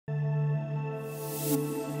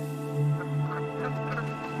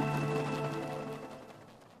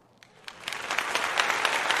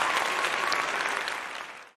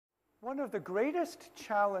One of the greatest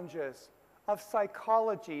challenges of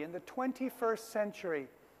psychology in the 21st century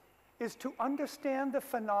is to understand the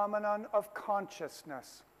phenomenon of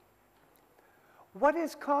consciousness. What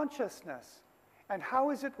is consciousness, and how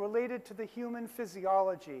is it related to the human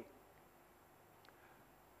physiology?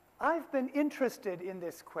 I've been interested in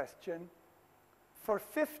this question for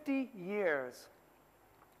 50 years.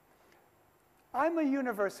 I'm a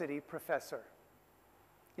university professor.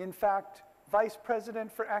 In fact, Vice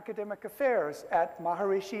President for Academic Affairs at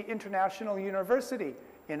Maharishi International University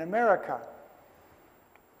in America.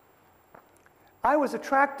 I was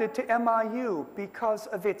attracted to MIU because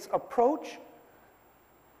of its approach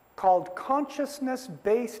called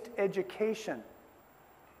consciousness-based education.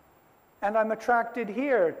 And I'm attracted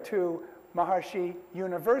here to Maharishi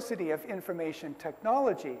University of Information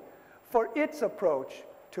Technology for its approach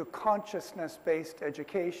to consciousness-based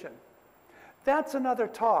education. That's another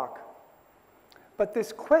talk. But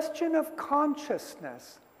this question of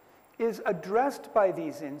consciousness is addressed by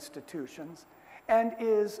these institutions and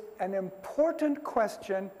is an important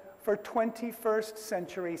question for 21st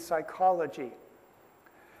century psychology.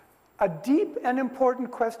 A deep and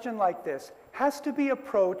important question like this has to be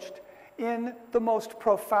approached in the most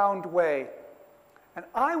profound way. And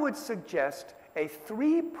I would suggest a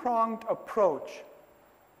three-pronged approach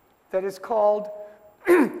that is called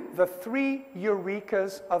the three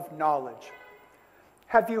eurekas of knowledge.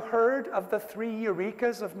 Have you heard of the three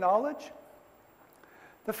eurekas of knowledge?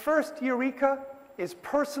 The first eureka is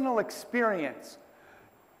personal experience.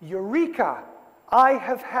 Eureka! I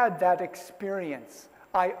have had that experience.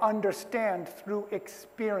 I understand through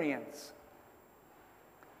experience.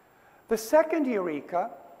 The second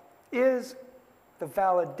eureka is the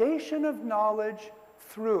validation of knowledge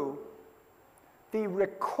through the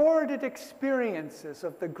recorded experiences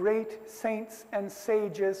of the great saints and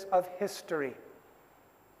sages of history.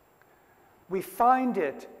 We find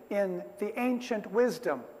it in the ancient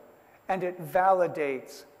wisdom, and it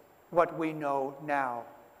validates what we know now.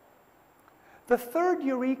 The third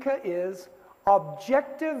eureka is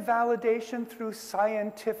objective validation through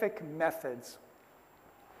scientific methods.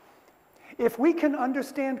 If we can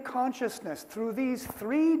understand consciousness through these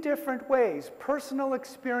three different ways, personal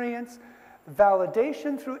experience,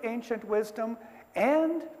 validation through ancient wisdom,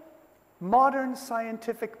 and modern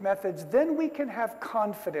scientific methods, then we can have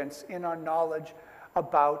confidence in our knowledge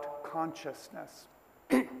about consciousness.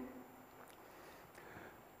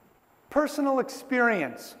 Personal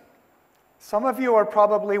experience. Some of you are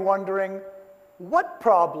probably wondering, what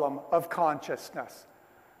problem of consciousness?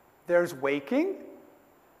 There's waking,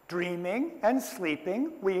 dreaming, and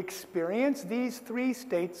sleeping. We experience these three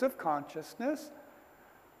states of consciousness.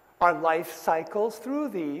 Our life cycles through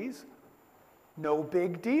these. No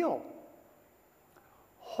big deal.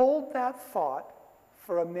 Hold that thought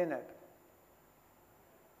for a minute.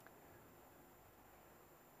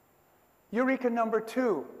 Eureka number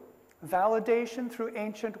 2, validation through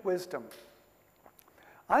ancient wisdom.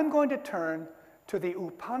 I'm going to turn to the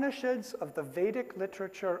Upanishads of the Vedic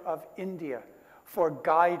literature of India for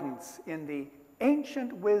guidance in the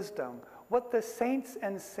ancient wisdom, what the saints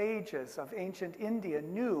and sages of ancient India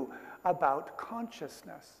knew about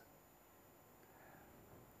consciousness.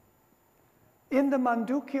 In the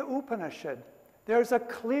Mandukya Upanishad, there's a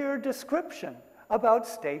clear description about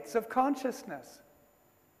states of consciousness.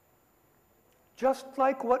 Just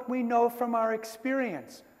like what we know from our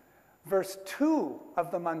experience, verse 2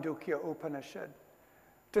 of the Mandukya Upanishad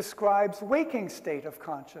describes waking state of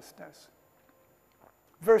consciousness.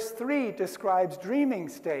 Verse 3 describes dreaming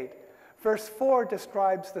state. Verse 4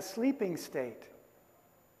 describes the sleeping state.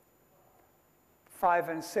 5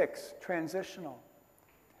 and 6, transitional.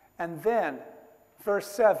 And then, verse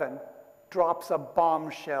 7 drops a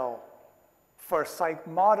bombshell for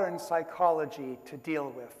modern psychology to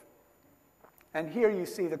deal with. And here you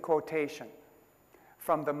see the quotation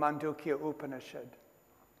from the Mandukya Upanishad.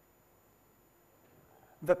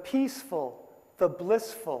 The peaceful, the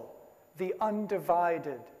blissful, the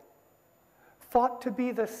undivided, thought to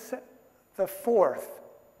be the fourth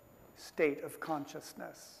state of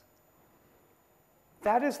consciousness.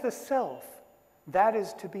 That is the self. That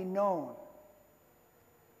is to be known.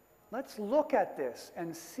 Let's look at this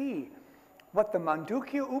and see what the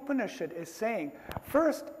Mandukya Upanishad is saying.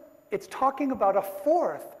 First, it's talking about a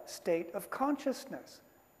fourth state of consciousness.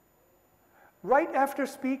 Right after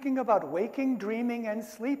speaking about waking, dreaming, and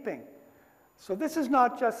sleeping. So this is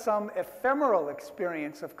not just some ephemeral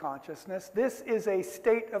experience of consciousness. This is a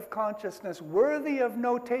state of consciousness worthy of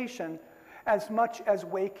notation as much as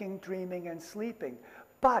waking, dreaming, and sleeping.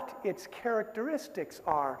 But its characteristics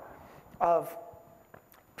are of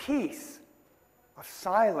peace, of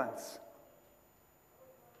silence,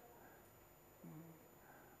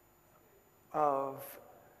 of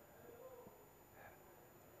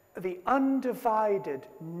the undivided,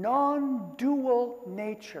 non-dual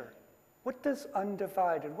nature. What does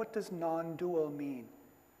undivided, what does non-dual mean?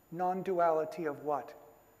 Non-duality of what?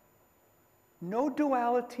 No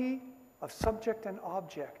duality of subject and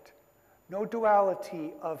object. No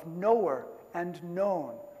duality of knower and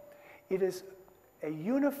known. It is a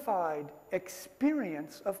unified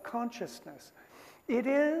experience of consciousness. It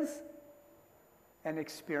is an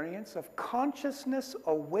experience of consciousness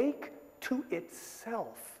awake to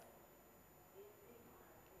itself.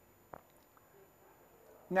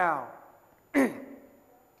 Now, it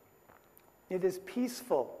is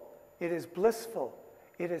peaceful, it is blissful,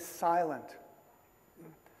 it is silent.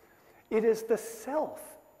 It is the self.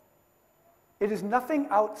 It is nothing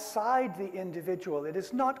outside the individual. It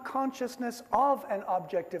is not consciousness of an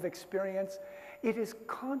objective experience. It is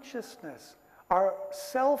consciousness, our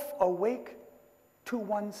self awake to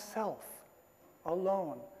oneself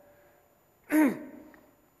alone.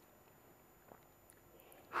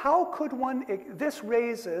 How could one, this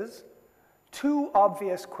raises two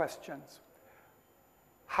obvious questions.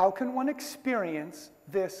 How can one experience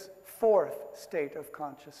this fourth state of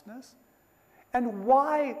consciousness? And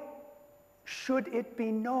why should it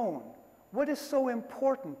be known? What is so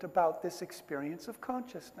important about this experience of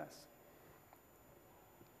consciousness?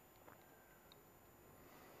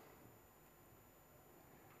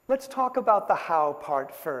 Let's talk about the how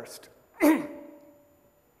part first.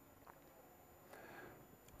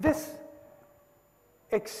 This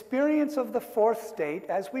experience of the fourth state,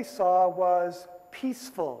 as we saw, was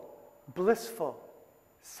peaceful, blissful,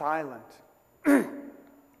 silent.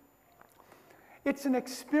 It's an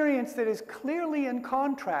experience that is clearly in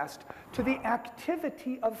contrast to the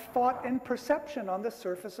activity of thought and perception on the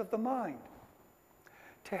surface of the mind.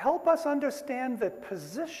 To help us understand the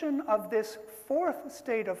position of this fourth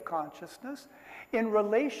state of consciousness in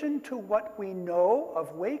relation to what we know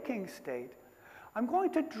of waking state, I'm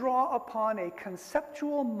going to draw upon a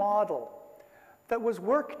conceptual model that was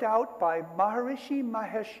worked out by Maharishi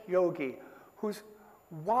Mahesh Yogi, who's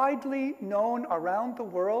widely known around the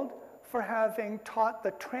world for having taught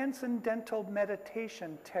the transcendental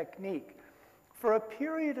meditation technique for a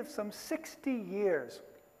period of some 60 years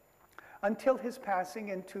until his passing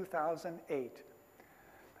in 2008.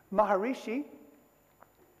 Maharishi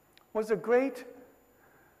was a great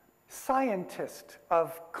scientist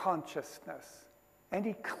of consciousness, and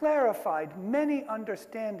he clarified many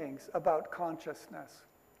understandings about consciousness.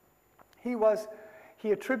 He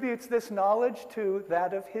attributes this knowledge to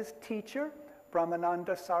that of his teacher,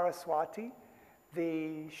 Brahmananda Saraswati,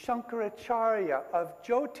 the Shankaracharya of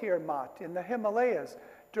Jyotirmat in the Himalayas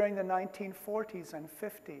during the 1940s and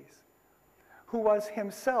 50s, who was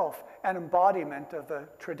himself an embodiment of the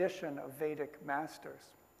tradition of Vedic masters.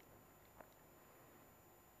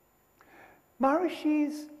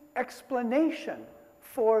 Maharishi's explanation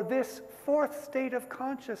for this fourth state of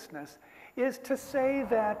consciousness is to say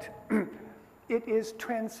that it is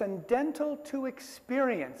transcendental to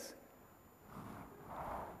experience.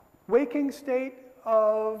 Waking state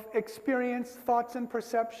of experience, thoughts and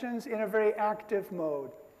perceptions in a very active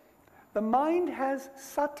mode. The mind has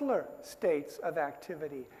subtler states of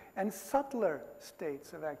activity and subtler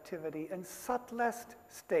states of activity and subtlest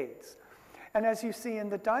states. And as you see in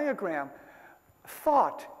the diagram,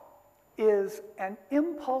 thought is an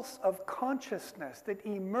impulse of consciousness that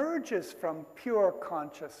emerges from pure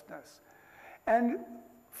consciousness and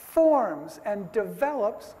forms and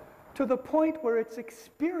develops to the point where it's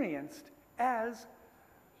experienced as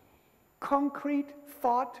concrete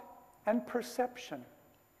thought and perception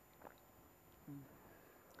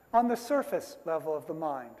on the surface level of the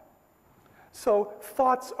mind. So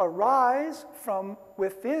thoughts arise from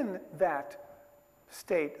within that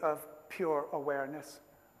state of pure awareness.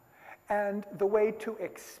 And the way to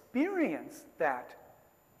experience that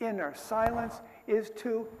inner silence is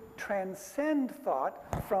to transcend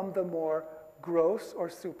thought from the more gross or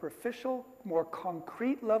superficial, more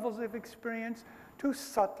concrete levels of experience to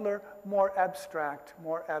subtler, more abstract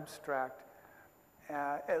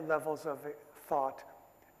levels of thought.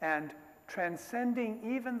 And transcending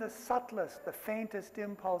even the subtlest, the faintest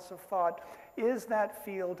impulse of thought is that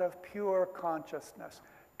field of pure consciousness,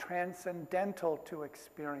 transcendental to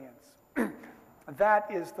experience.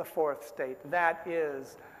 That is the fourth state. That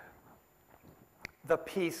is the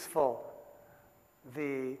peaceful,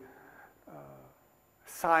 the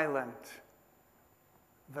silent,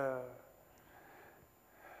 the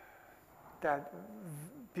that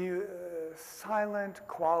silent,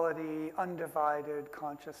 quality, undivided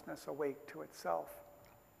consciousness awake to itself.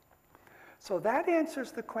 So that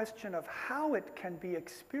answers the question of how it can be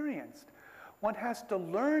experienced. One has to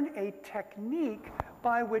learn a technique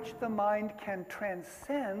by which the mind can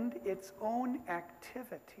transcend its own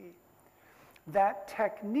activity. That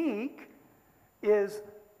technique is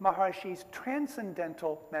Maharshi's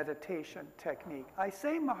transcendental meditation technique. I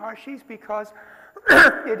say Maharshi's because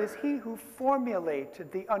it is he who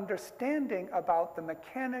formulated the understanding about the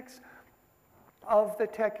mechanics of the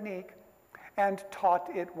technique and taught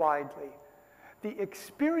it widely. The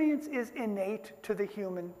experience is innate to the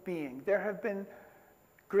human being. There have been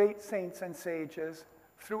great saints and sages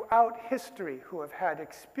throughout history who have had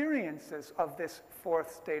experiences of this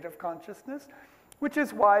fourth state of consciousness, which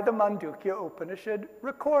is why the Mandukya Upanishad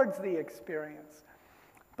records the experience.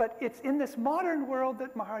 But it's in this modern world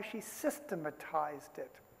that Maharshi systematized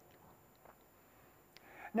it.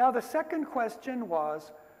 Now, the second question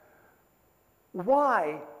was,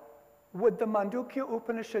 why would the Mandukya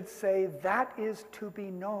Upanishad say that is to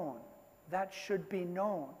be known, that should be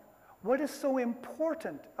known? What is so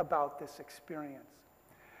important about this experience?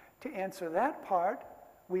 To answer that part,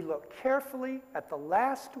 we look carefully at the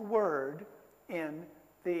last word in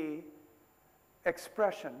the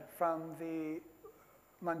expression from the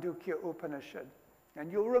Mandukya Upanishad.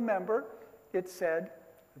 And you'll remember it said,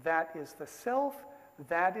 that is the self,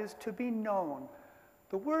 that is to be known.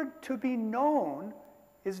 The word to be known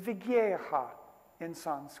is vigyaha in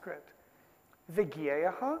Sanskrit.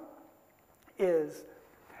 Vigyaha is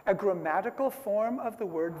a grammatical form of the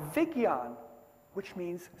word vigyan, which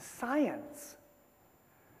means science.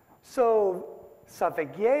 So,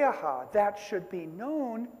 savigyaha, that should be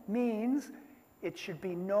known, means it should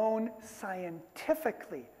be known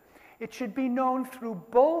scientifically. It should be known through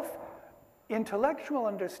both intellectual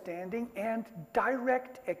understanding and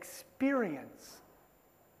direct experience.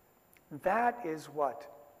 That is what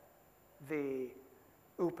the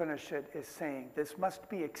Upanishad is saying. This must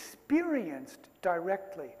be experienced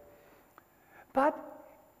directly. But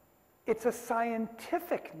it's a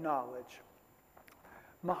scientific knowledge.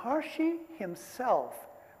 Maharshi himself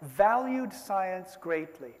valued science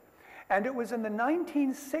greatly. And it was in the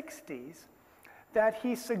 1960s that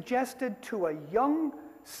he suggested to a young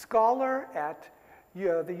scholar at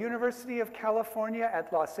the University of California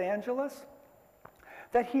at Los Angeles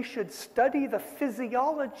that he should study the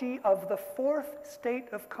physiology of the fourth state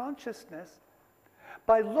of consciousness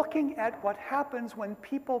by looking at what happens when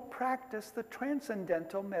people practice the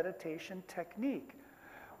transcendental meditation technique.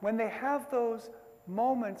 When they have those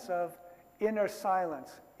moments of inner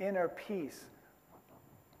silence, inner peace,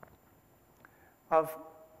 of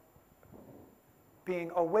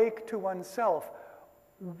being awake to oneself,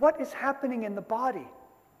 what is happening in the body?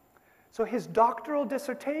 So his doctoral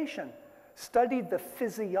dissertation studied the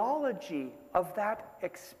physiology of that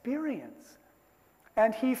experience.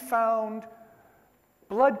 And he found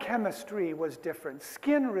blood chemistry was different,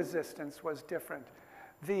 skin resistance was different,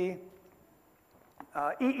 the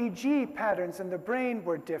EEG patterns in the brain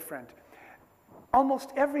were different.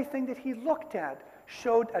 Almost everything that he looked at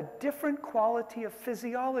showed a different quality of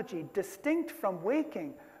physiology, distinct from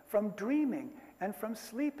waking, from dreaming, and from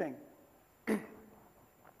sleeping.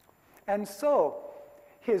 And so,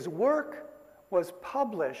 his work was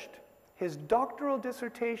published, his doctoral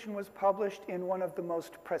dissertation was published in one of the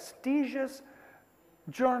most prestigious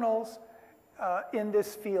journals in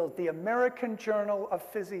this field, the American Journal of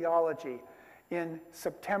Physiology, in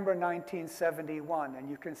September 1971. And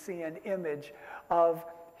you can see an image of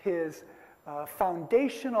his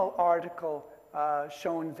foundational article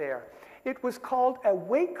shown there. It was called a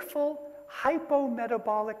wakeful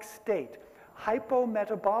hypometabolic state.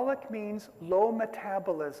 Hypometabolic means low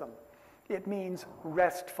metabolism. It means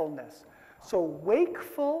restfulness. So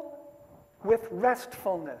wakeful with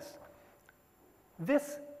restfulness.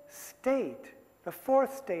 This state, the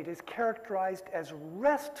fourth state, is characterized as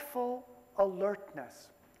restful alertness.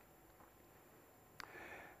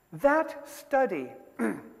 That study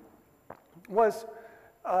was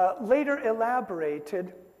later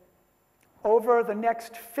elaborated over the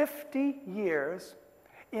next 50 years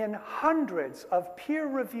in hundreds of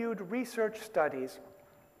peer-reviewed research studies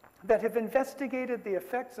that have investigated the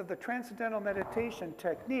effects of the transcendental meditation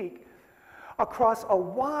technique across a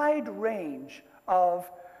wide range of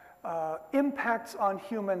impacts on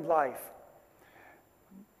human life,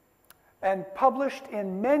 and published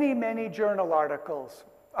in many, many journal articles.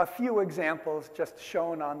 A few examples just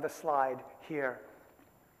shown on the slide here.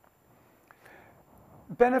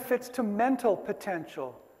 Benefits to mental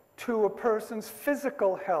potential, to a person's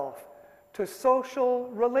physical health, to social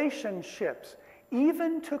relationships,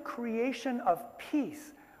 even to creation of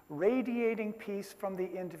peace, radiating peace from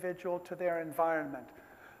the individual to their environment.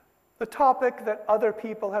 The topic that other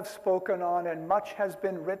people have spoken on and much has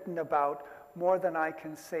been written about, more than I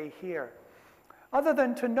can say here. Other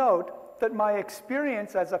than to note that my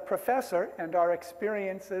experience as a professor and our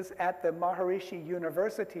experiences at the Maharishi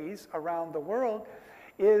universities around the world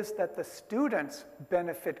is that the students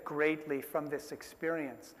benefit greatly from this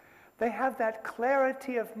experience. They have that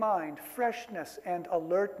clarity of mind, freshness, and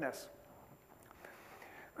alertness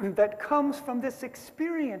that comes from this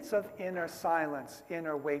experience of inner silence,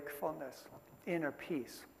 inner wakefulness, inner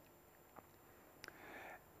peace.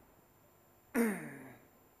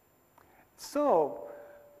 So,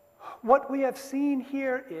 what we have seen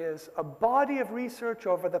here is a body of research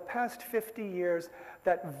over the past 50 years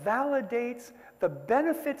that validates the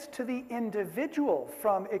benefits to the individual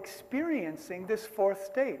from experiencing this fourth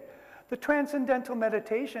state. The transcendental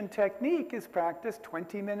meditation technique is practiced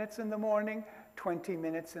 20 minutes in the morning, 20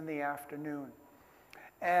 minutes in the afternoon.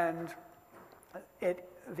 And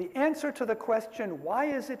the answer to the question, why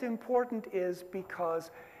is it important, is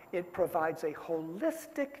because it provides a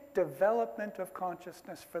holistic development of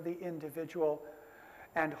consciousness for the individual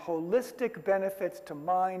and holistic benefits to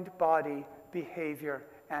mind, body, behavior,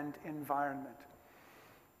 and environment.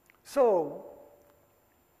 So,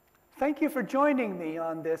 thank you for joining me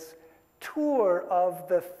on this tour of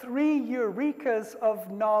the 3 eurekas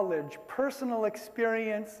of knowledge: personal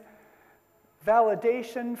experience,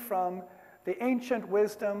 validation from the ancient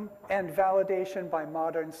wisdom, and validation by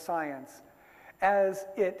modern science, as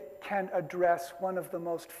it can address one of the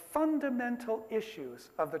most fundamental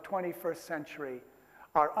issues of the 21st century,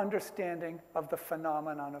 our understanding of the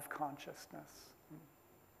phenomenon of consciousness.